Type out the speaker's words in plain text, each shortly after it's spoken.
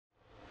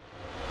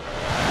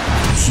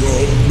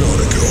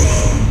Subnautica.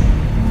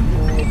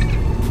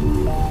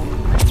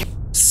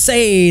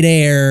 Say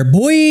there,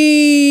 boy!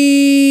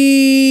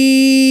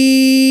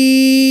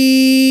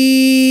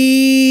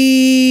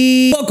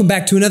 Welcome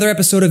back to another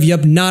episode of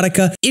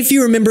Subnautica. If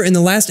you remember, in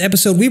the last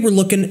episode, we were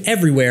looking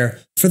everywhere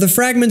for the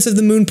fragments of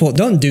the Moonpool.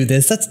 Don't do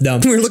this, that's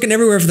dumb. We were looking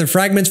everywhere for the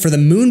fragments for the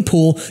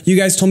Moonpool. You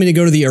guys told me to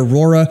go to the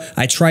Aurora.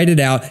 I tried it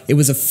out. It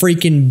was a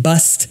freaking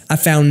bust. I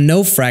found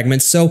no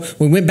fragments, so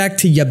we went back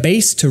to your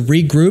base to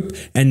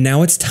regroup, and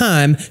now it's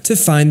time to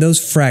find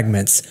those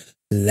fragments.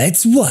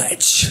 Let's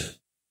watch.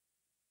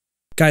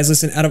 Guys,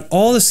 listen, out of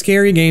all the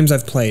scary games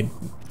I've played,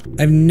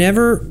 I've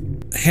never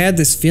had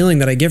this feeling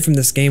that I get from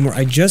this game where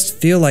I just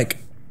feel like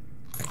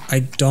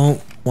I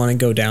don't want to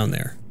go down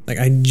there. Like,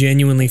 I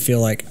genuinely feel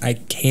like I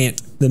can't.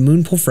 The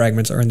Moonpool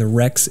fragments are in the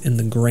wrecks in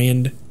the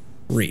Grand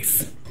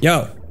Reef.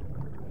 Yo,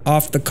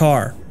 off the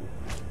car.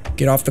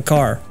 Get off the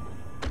car.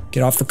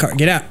 Get off the car.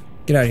 Get out.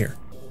 Get out of here.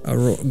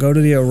 Go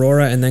to the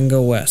Aurora and then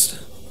go west.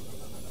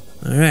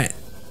 All right.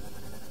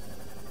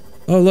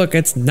 Oh, look,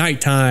 it's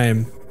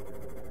nighttime.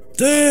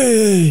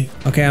 Dang.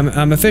 Okay,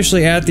 I'm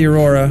officially at the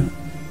Aurora.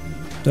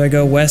 Do I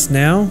go west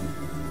now?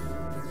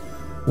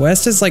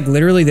 West is like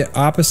literally the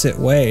opposite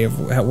way of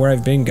where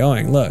I've been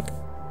going. Look.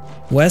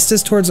 West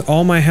is towards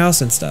all my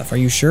house and stuff. Are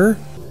you sure?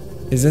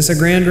 Is this a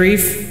Grand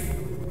Reef?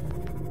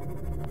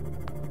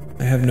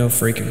 I have no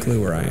freaking clue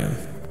where I am.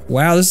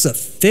 Wow, this is a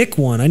thick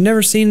one. I've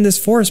never seen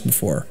this forest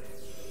before.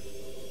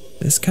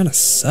 This kind of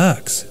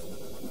sucks.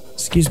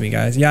 Excuse me,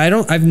 guys.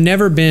 Yeah, I've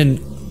never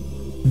been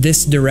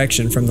this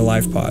direction from the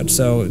life pod,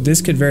 so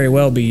this could very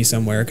well be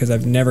somewhere because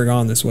I've never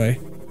gone this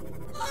way.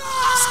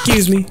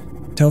 Excuse me.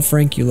 Tell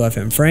Frank you love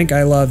him. Frank,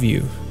 I love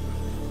you.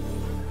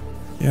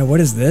 Yeah,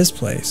 what is this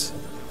place?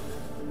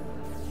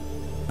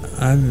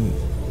 I've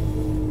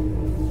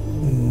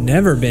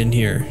never been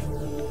here.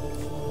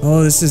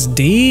 Oh, this is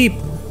deep.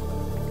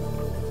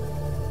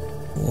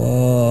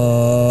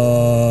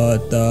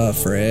 What the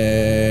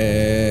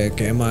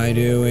frick am I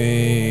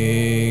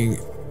doing?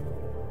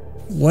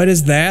 What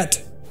is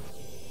that?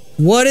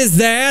 What is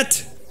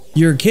that?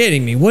 You're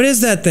kidding me. What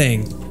is that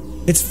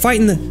thing? It's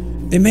fighting the...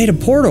 It made a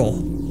portal.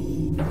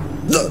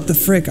 Look, the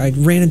frick. I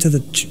ran into the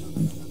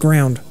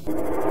ground.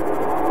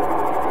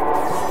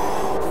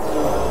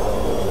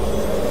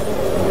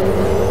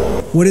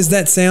 What is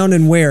that sound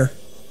and where?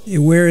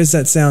 Where is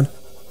that sound?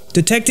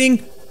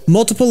 Detecting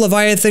multiple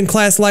Leviathan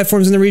class life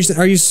forms in the region.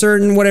 Are you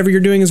certain whatever you're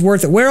doing is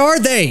worth it? Where are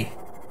they?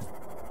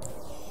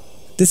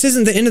 This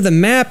isn't the end of the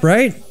map,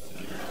 right?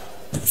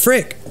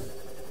 Frick.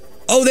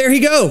 Oh, there he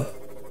go.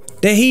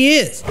 There he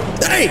is.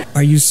 Hey!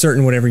 Are you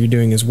certain whatever you're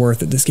doing is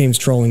worth it? This game's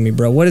trolling me,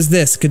 bro. What is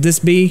this? Could this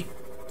be?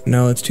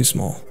 No, it's too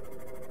small.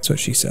 That's what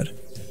she said.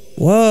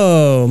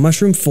 Whoa,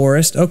 mushroom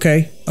forest.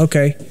 Okay,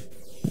 okay.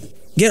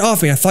 Get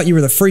off me. I thought you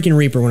were the freaking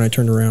Reaper when I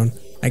turned around.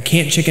 I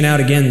can't chicken out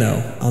again,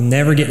 though. I'll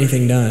never get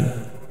anything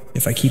done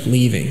if I keep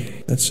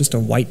leaving. That's just a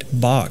white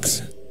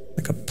box.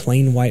 Like a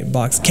plain white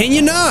box. Can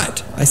you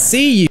not? I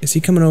see you. Is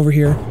he coming over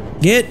here?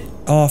 Get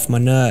off my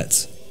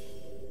nuts.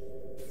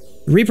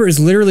 The Reaper is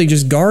literally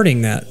just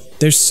guarding that.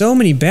 There's so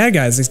many bad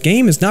guys. This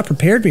game has not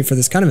prepared me for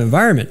this kind of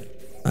environment.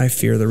 I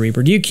fear the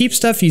Reaper. Do you keep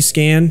stuff you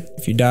scan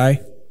if you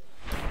die?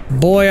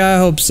 Boy, I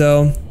hope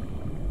so.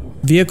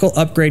 Vehicle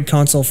upgrade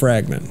console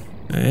fragment.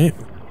 Alright.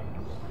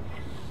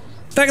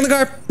 Back in the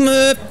car.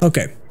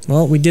 Okay.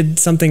 Well, we did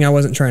something I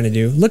wasn't trying to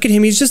do. Look at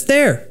him. He's just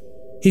there.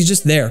 He's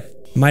just there.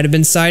 Might have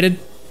been sighted.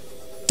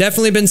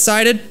 Definitely been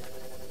sighted.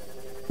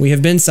 We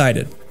have been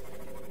sighted.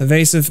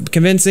 Evasive,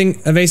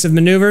 convincing, evasive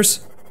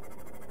maneuvers.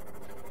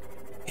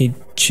 He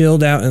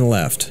chilled out and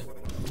left.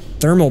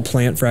 Thermal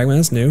plant fragment.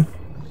 That's new.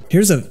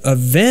 Here's a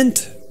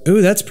vent.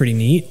 Ooh, that's pretty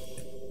neat.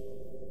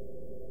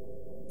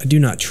 I do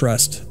not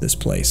trust this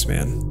place,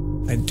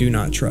 man. I do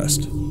not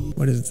trust.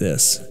 What is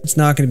this? It's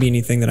not going to be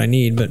anything that I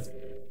need, but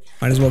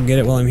might as well get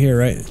it while I'm here,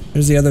 right?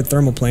 There's the other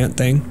thermal plant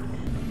thing.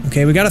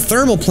 Okay, we got a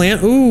thermal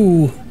plant.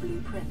 Ooh.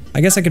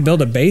 I guess I could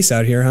build a base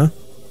out here, huh?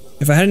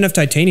 If I had enough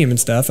titanium and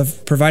stuff,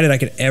 provided I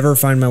could ever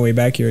find my way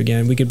back here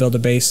again, we could build a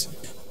base.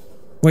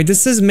 Wait,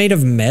 this is made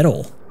of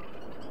metal.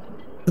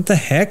 What the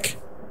heck?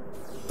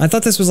 I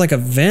thought this was like a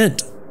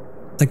vent.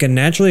 Like a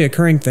naturally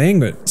occurring thing,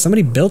 but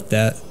somebody built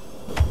that.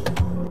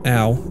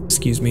 Ow,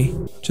 excuse me.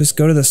 Just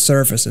go to the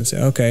surface and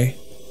say, okay,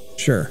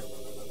 sure.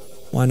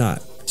 Why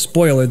not?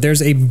 Spoiler,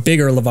 there's a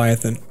bigger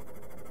Leviathan.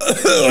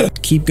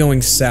 Keep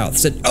going south.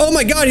 Said, oh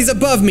my god, he's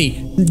above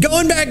me!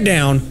 Going back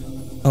down!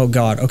 Oh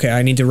god, okay,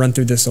 I need to run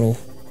through this little...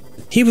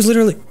 He was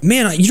literally...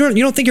 Man, you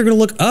don't think you're gonna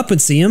look up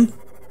and see him?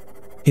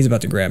 He's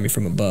about to grab me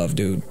from above,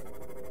 dude.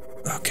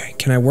 Okay,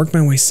 can I work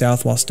my way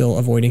south while still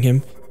avoiding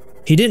him?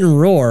 He didn't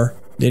roar,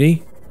 did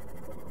he?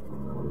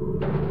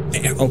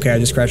 Okay, I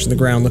just crashed to the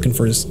ground looking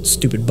for his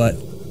stupid butt.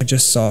 I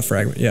just saw a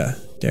fragment. Yeah,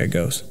 there it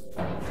goes.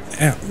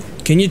 Ow.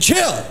 Can you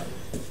chill?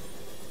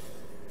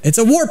 It's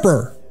a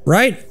warper,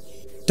 right?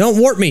 Don't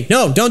warp me.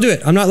 No, don't do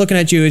it. I'm not looking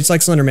at you. It's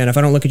like Slender Man. If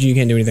I don't look at you, you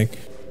can't do anything.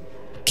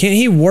 Can't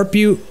he warp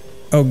you?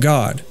 Oh,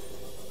 God.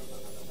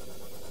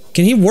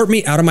 Can he warp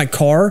me out of my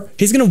car?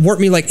 He's gonna warp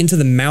me, like, into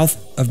the mouth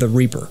of the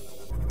Reaper.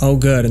 Oh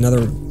good,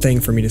 another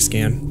thing for me to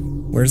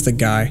scan. Where's the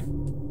guy?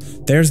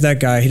 There's that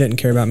guy, he didn't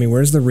care about me.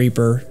 Where's the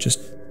Reaper? Just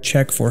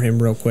check for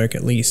him real quick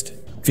at least.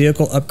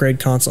 Vehicle upgrade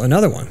console,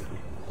 another one.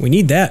 We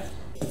need that.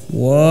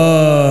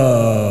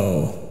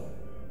 Whoa.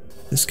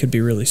 This could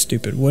be really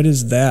stupid. What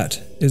is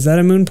that? Is that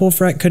a Moonpool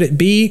Frag? Could it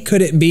be?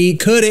 Could it be?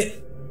 Could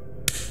it?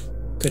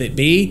 Could it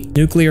be?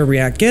 Nuclear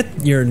react.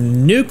 Get your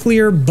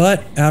nuclear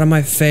butt out of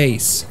my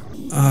face.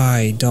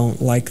 I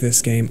don't like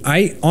this game.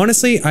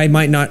 Honestly, I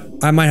might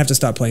have to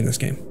stop playing this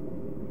game.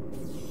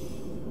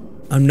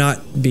 I'm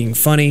not being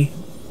funny.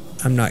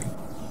 I'm not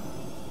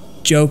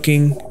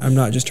joking. I'm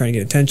not just trying to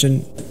get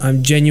attention.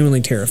 I'm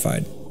genuinely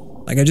terrified.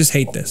 Like, I just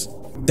hate this.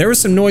 There were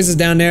some noises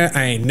down there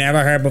I ain't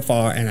never heard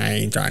before, and I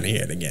ain't trying to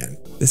hear it again.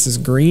 This is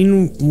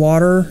green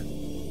water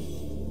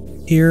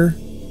here.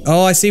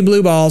 Oh, I see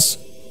blue balls.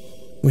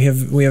 We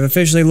have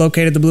officially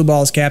located the blue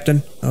balls,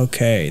 Captain.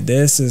 Okay,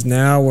 this is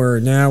now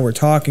we're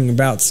talking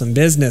about some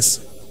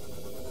business.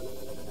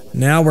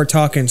 Now we're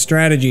talking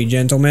strategy,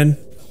 gentlemen.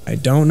 I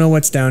don't know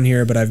what's down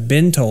here, but I've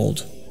been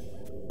told.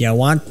 You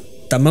want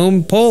the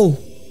moon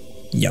pool?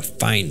 You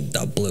find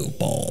the blue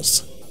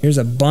balls. Here's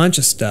a bunch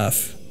of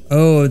stuff.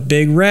 Oh,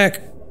 big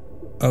wreck.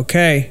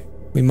 Okay,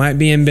 we might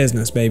be in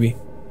business, baby.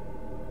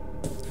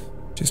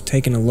 Just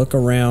taking a look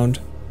around.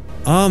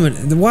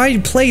 Why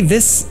you play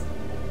this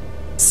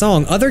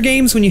song? Other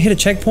games, when you hit a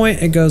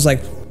checkpoint, it goes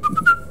like.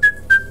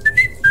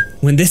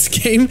 When this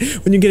game,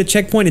 when you get a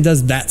checkpoint, it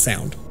does that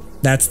sound.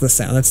 That's the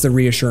sound. That's the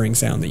reassuring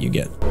sound that you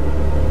get.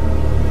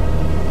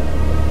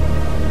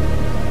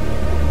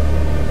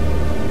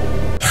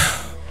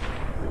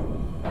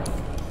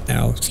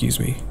 Ow, excuse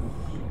me.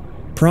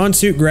 Prawn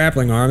suit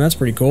grappling arm, that's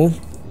pretty cool.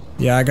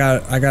 Yeah, I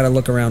gotta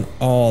look around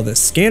all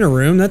this. Scanner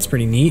room, that's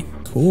pretty neat.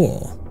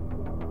 Cool.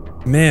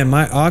 Man,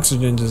 my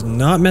oxygen does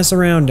not mess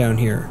around down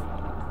here.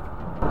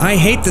 I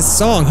hate this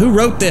song. Who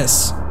wrote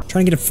this?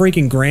 Trying to get a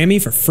freaking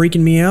Grammy for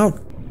freaking me out?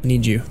 I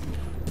need you.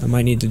 I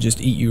might need to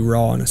just eat you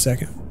raw in a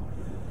second.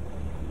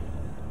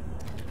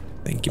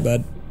 Thank you,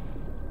 bud.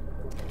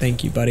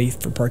 Thank you, buddy,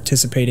 for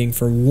participating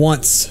for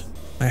once.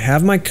 I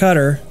have my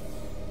cutter.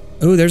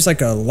 Ooh, there's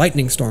like a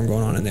lightning storm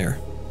going on in there.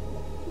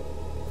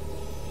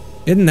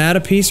 Isn't that a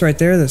piece right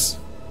there?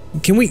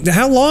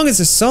 How long is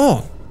this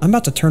song? I'm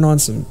about to turn on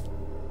some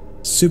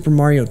Super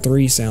Mario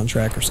 3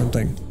 soundtrack or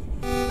something.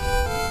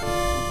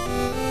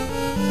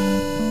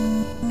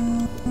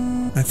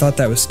 I thought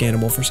that was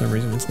scannable for some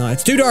reason. It's not.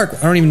 It's too dark.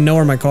 I don't even know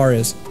where my car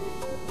is.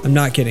 I'm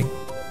not kidding.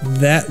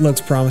 That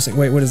looks promising.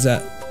 Wait, what is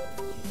that?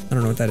 I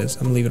don't know what that is.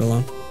 I'm gonna leave it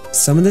alone.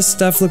 Some of this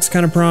stuff looks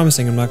kind of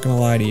promising. I'm not gonna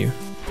lie to you.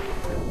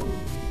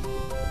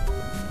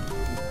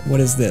 What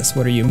is this?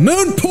 What are you?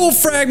 Moonpool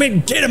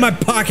fragment! Get in my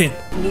pocket!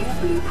 New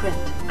blueprint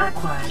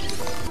acquired.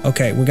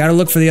 Okay, we gotta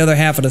look for the other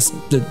half of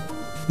the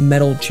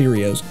metal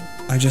Cheerios.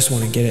 I just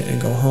want to get it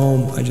and go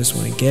home. I just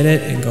want to get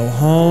it and go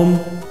home.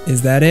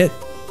 Is that it?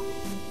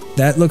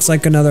 That looks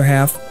like another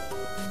half.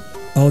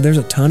 Oh, there's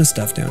a ton of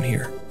stuff down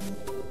here.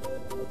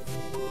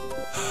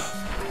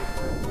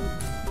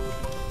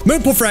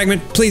 Moonpool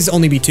fragment! Please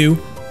only be 2.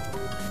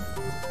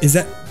 Is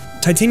that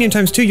titanium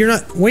times 2? You're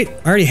not. Wait,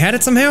 I already had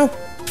it somehow?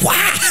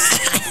 Wow!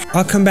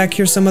 I'll come back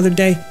here some other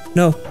day.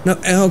 No,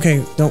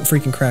 okay, don't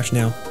freaking crash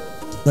now.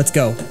 Let's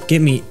go.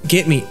 Get me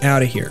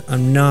out of here.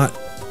 I'm not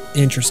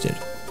interested.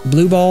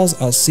 Blue balls,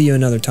 I'll see you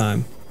another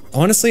time.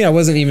 Honestly, I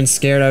wasn't even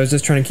scared. I was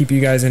just trying to keep you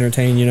guys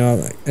entertained, you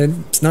know.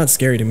 It's not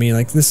scary to me.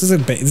 Like, this is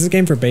a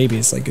game for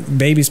babies. Like,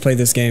 babies play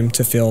this game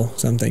to feel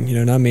something, you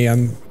know, not me.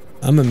 I'm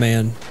a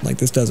man. Like,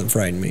 this doesn't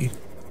frighten me.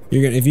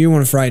 If you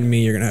want to frighten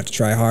me, you're gonna have to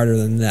try harder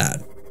than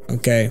that.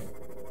 Okay?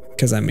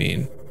 Because I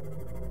mean,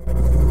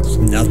 it's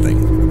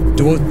nothing.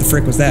 What the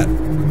frick was that?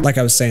 Like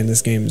I was saying,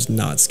 this game is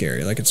not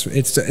scary. Like it's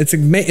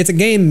a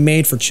game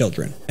made for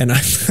children. And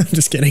I'm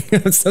just kidding.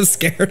 I'm so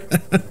scared.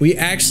 We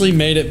actually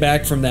made it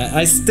back from that.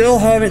 I still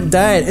haven't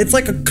died. It's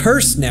like a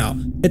curse now.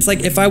 It's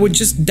like if I would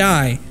just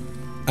die,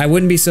 I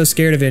wouldn't be so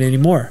scared of it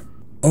anymore.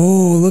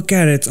 Oh, look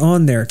at it. It's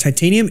on there.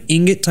 Titanium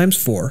ingot times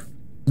 4,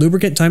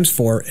 lubricant times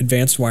 4,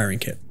 advanced wiring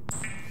kit.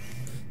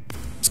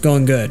 It's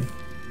going good.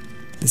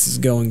 This is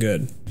going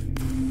good.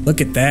 Look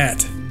at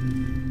that.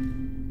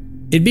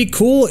 It'd be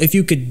cool if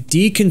you could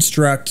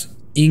deconstruct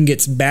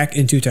ingots back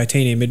into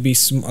titanium. It'd be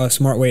a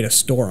smart way to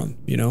store them,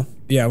 you know?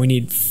 Yeah, we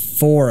need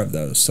 4 of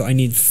those, so I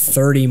need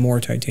 30 more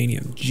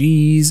titanium.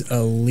 Jeez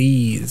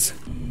Aleeze.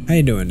 How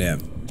you doing there?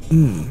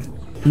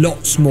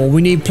 Lots more.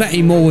 We need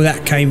plenty more where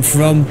that came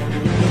from.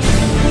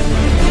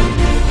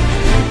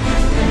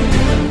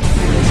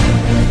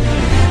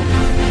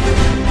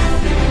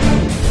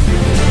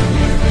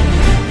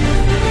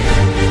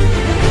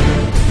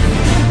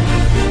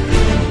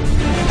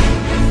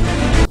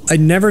 I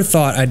never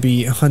thought I'd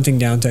be hunting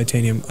down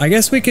titanium. I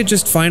guess we could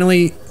just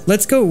finally...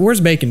 Let's go... Where's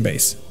Bacon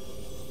Base?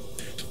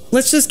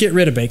 Let's just get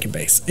rid of Bacon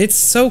Base. It's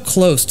so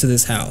close to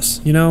this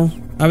house, you know?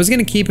 I was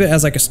gonna keep it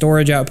as like a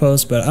storage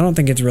outpost, but I don't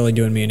think it's really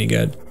doing me any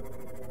good.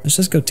 Let's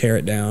just go tear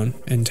it down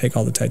and take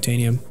all the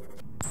titanium.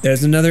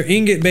 There's another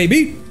ingot,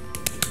 baby!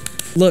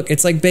 Look,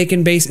 it's like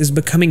bacon base is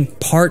becoming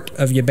part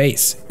of your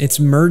base. It's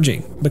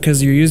merging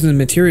because you're using the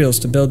materials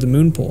to build the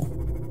moon pool.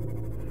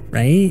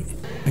 Right?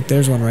 Like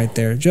there's one right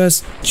there.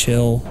 Just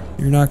chill.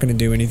 You're not gonna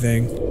do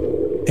anything.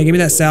 Hey, give me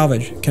that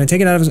salvage. Can I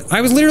take it out of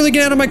I was literally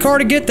getting out of my car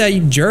to get that,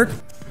 you jerk.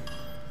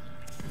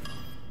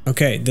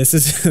 Okay, this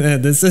is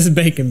this is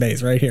bacon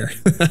base right here.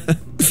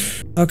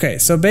 Okay,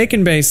 so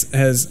bacon base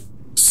has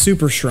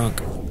super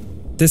shrunk.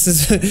 This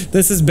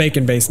is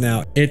bacon base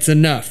now. It's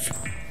enough.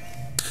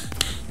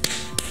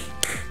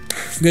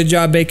 Good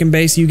job, bacon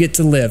base. You get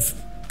to live.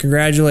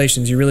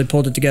 Congratulations, you really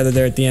pulled it together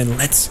there at the end.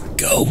 Let's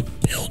go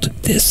build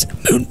this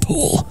moon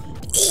pool.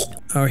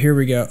 Oh, here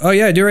we go. Oh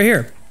yeah, I do right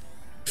here.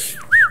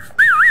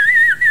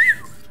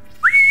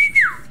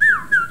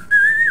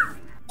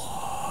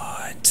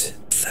 What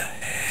the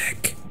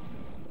heck?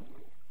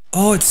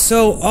 Oh, it's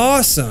so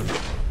awesome.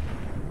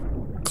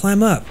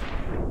 Climb up.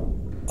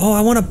 Oh,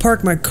 I want to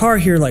park my car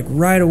here like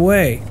right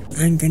away.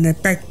 I'm gonna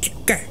park your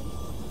car.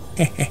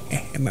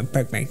 I'm gonna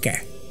park my car.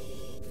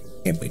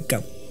 Here we go.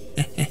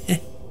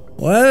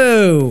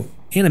 Whoa!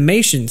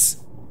 Animations.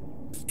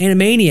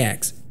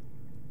 Animaniacs.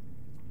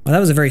 Well, that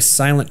was a very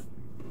silent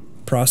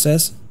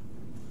process.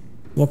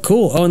 Well,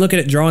 cool. Oh, and look at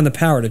it drawing the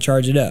power to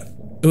charge it up.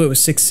 Oh, it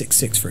was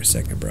 666 for a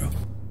second, bro.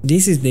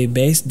 This is the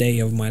best day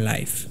of my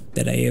life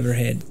that I ever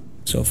had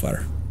so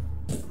far.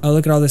 Oh,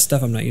 look at all this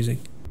stuff I'm not using.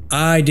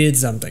 I did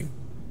something.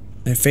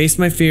 I faced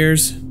my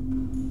fears.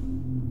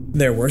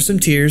 There were some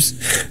tears.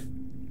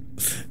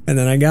 And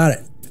then I got it.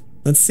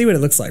 Let's see what it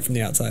looks like from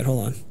the outside.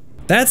 Hold on.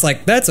 That's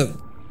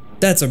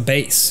a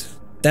base.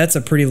 That's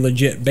a pretty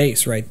legit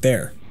base right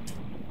there.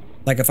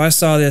 Like if I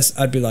saw this,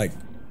 I'd be like,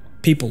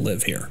 people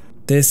live here.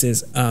 This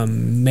is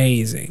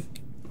amazing.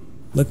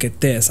 Look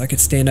at this. I could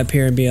stand up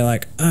here and be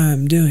like,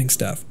 I'm doing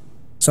stuff.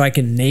 So I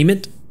can name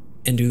it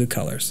and do the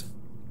colors.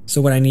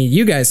 So what I need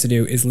you guys to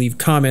do is leave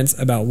comments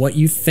about what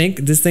you think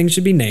this thing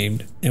should be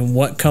named and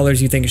what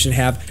colors you think it should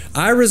have.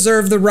 I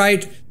reserve the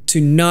right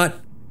to not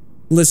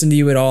listen to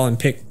you at all and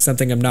pick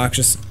something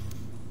obnoxious,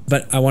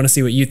 but I want to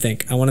see what you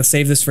think. I want to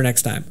save this for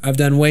next time. I've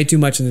done way too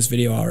much in this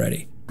video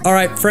already.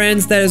 Alright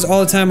friends, that is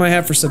all the time I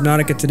have for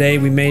Subnautica today.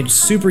 We made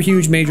super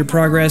huge major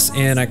progress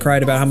and I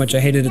cried about how much I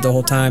hated it the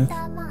whole time,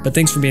 but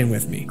thanks for being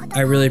with me.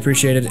 I really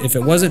appreciate it. If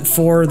it wasn't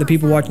for the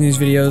people watching these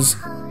videos,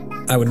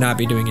 I would not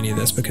be doing any of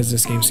this because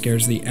this game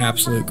scares the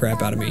absolute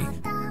crap out of me.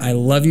 I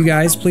love you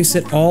guys. Please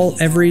hit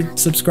every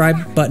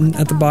subscribe button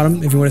at the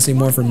bottom if you want to see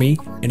more from me.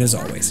 And as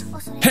always,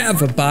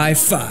 have a bye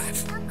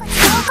 5.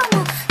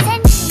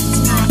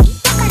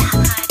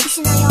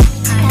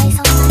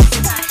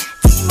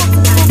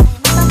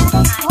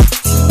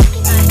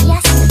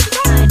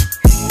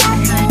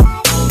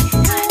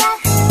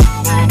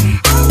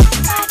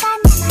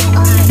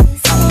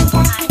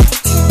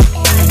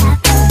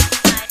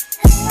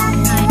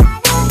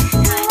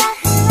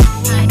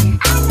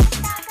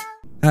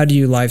 How do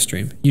you live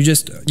stream? You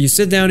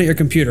sit down at your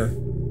computer.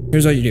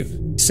 Here's what you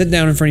do. Sit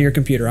down in front of your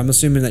computer. I'm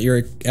assuming that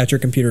you're at your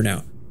computer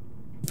now.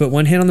 Put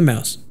one hand on the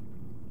mouse.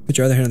 Put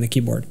your other hand on the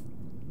keyboard.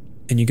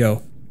 And you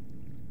go.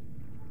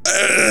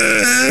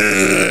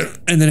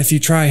 And then if you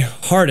try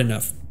hard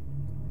enough,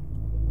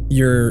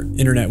 your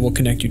internet will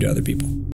connect you to other people.